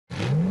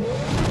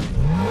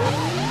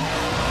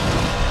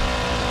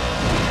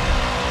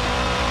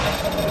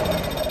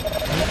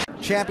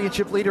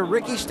championship leader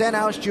Ricky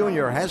Stenhouse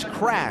Jr. has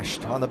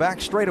crashed on the back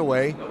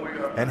straightaway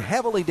and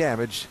heavily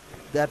damaged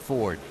that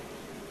Ford.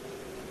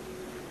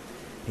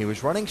 He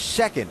was running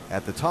second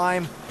at the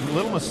time.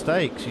 Little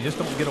mistakes, you just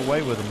don't get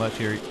away with them much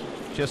here. He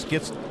just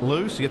gets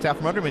loose, he gets out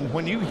from under him, and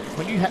when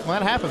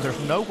that happens, there's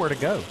nowhere to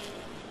go.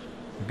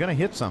 You're going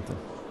to hit something.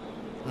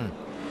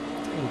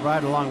 We'll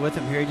ride along with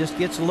him here. He just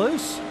gets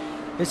loose.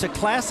 It's a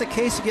classic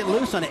case of get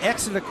loose on the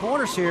exit of the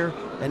corners here,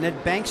 and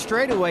that bank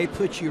straightaway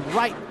puts you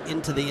right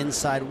into the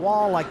inside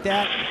wall like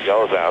that.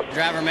 Goes out.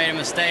 Driver made a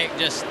mistake,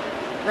 just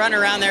running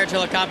around there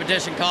till a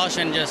competition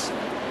caution. Just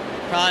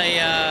probably,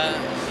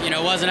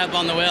 wasn't up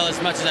on the wheel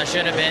as much as I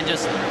should have been.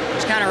 Just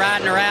kind of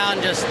riding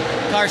around. Just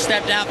car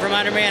stepped out from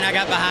under me, and I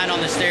got behind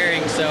on the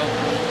steering. So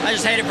I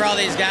just hate it for all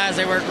these guys.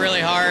 They worked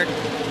really hard.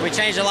 We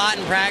changed a lot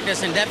in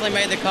practice and definitely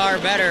made the car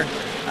better.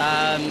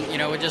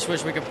 We just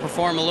wish we could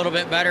perform a little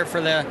bit better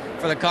for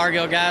the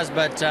Cargill guys,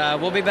 but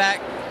we'll be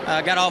back.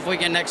 Got off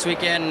weekend next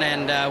weekend,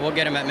 and we'll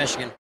get them at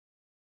Michigan.